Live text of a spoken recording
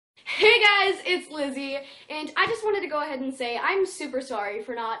Hey guys, it's Lizzie, and I just wanted to go ahead and say I'm super sorry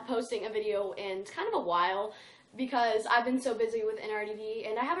for not posting a video in kind of a while because I've been so busy with NRDD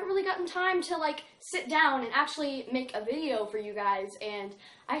and I haven't really gotten time to sit down and actually make a video for you guys, and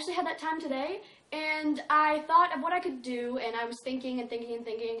I actually had that time today and I thought of what I could do, and I was thinking and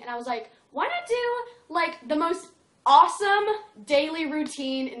I was like, why not do the most awesome daily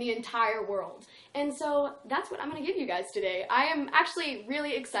routine in the entire world? And so that's what I'm going to give you guys today. I am actually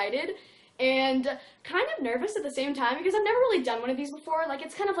really excited and kind of nervous at the same time because I've never really done one of these before.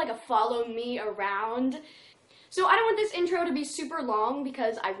 It's kind of like a follow me around. So I don't want this intro to be super long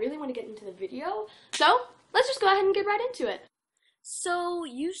because I really want to get into the video. So let's just go ahead and get right into it. So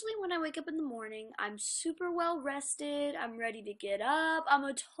usually when I wake up in the morning, I'm super well rested, I'm ready to get up, I'm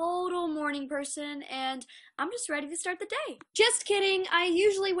a total morning person, and I'm just ready to start the day. Just kidding, I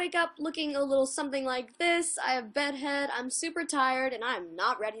usually wake up looking a little something like this. I have bedhead, I'm super tired, and I'm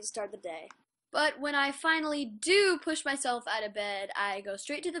not ready to start the day. But when I finally do push myself out of bed, I go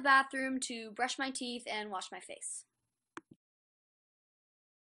straight to the bathroom to brush my teeth and wash my face.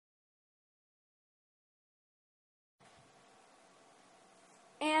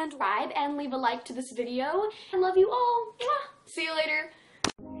 And subscribe and leave a like to this video. I love you all. See you later.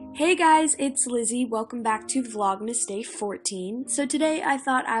 Hey guys, it's Lizzie. Welcome back to Vlogmas Day 14. So today I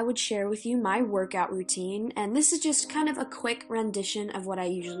thought I would share with you my workout routine, and this is just kind of a quick rendition of what I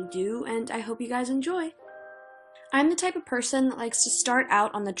usually do, and I hope you guys enjoy. I'm the type of person that likes to start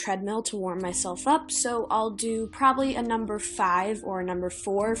out on the treadmill to warm myself up, so I'll do probably a number 5 or a number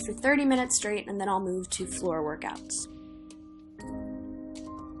 4 for 30 minutes straight, and then I'll move to floor workouts.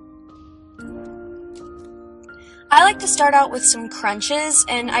 I like to start out with some crunches,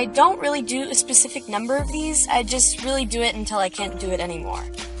 and I don't really do a specific number of these, I just really do it until I can't do it anymore.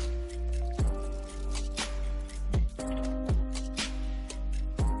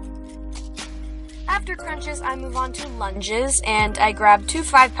 After crunches, I move on to lunges, and I grab 2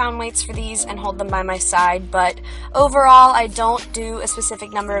 5-pound weights for these and hold them by my side, but overall, I don't do a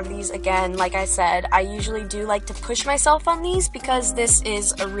specific number of these. Again, like I said, I usually do like to push myself on these because this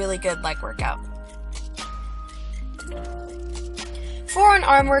is a really good leg workout. For an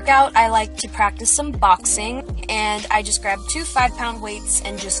arm workout, I like to practice some boxing, and I just grab 2 5-pound weights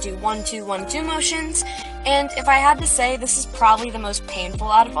and just do 1-2, 1-2 motions. And if I had to say, this is probably the most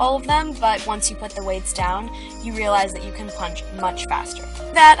painful out of all of them, but once you put the weights down, you realize that you can punch much faster.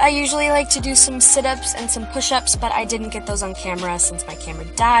 That I usually like to do some sit-ups and some push-ups, but I didn't get those on camera since my camera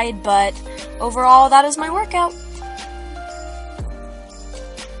died, but overall, that is my workout.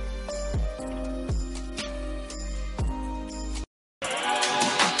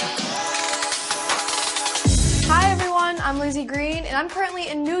 Hi everyone, I'm Lizzy Greene, and I'm currently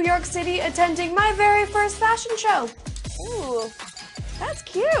in New York City attending my very first fashion show. Ooh, that's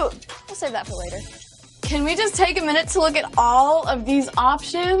cute. We'll save that for later. Can we just take a minute to look at all of these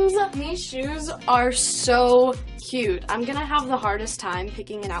options? These shoes are so cute. I'm gonna have the hardest time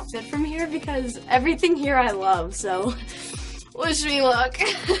picking an outfit from here because everything here I love, so wish me luck.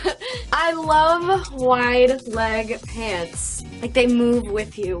 I love wide leg pants. They move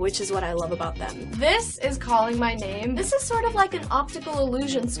with you, which is what I love about them. This is calling my name. This is sort of like an optical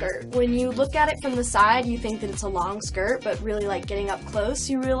illusion skirt. When you look at it from the side, you think that it's a long skirt, but really getting up close,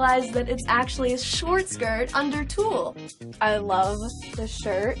 you realize that it's actually a short skirt under tulle. I love the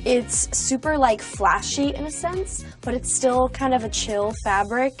shirt. It's super flashy in a sense, but it's still kind of a chill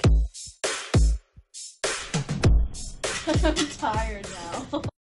fabric. I'm tired now.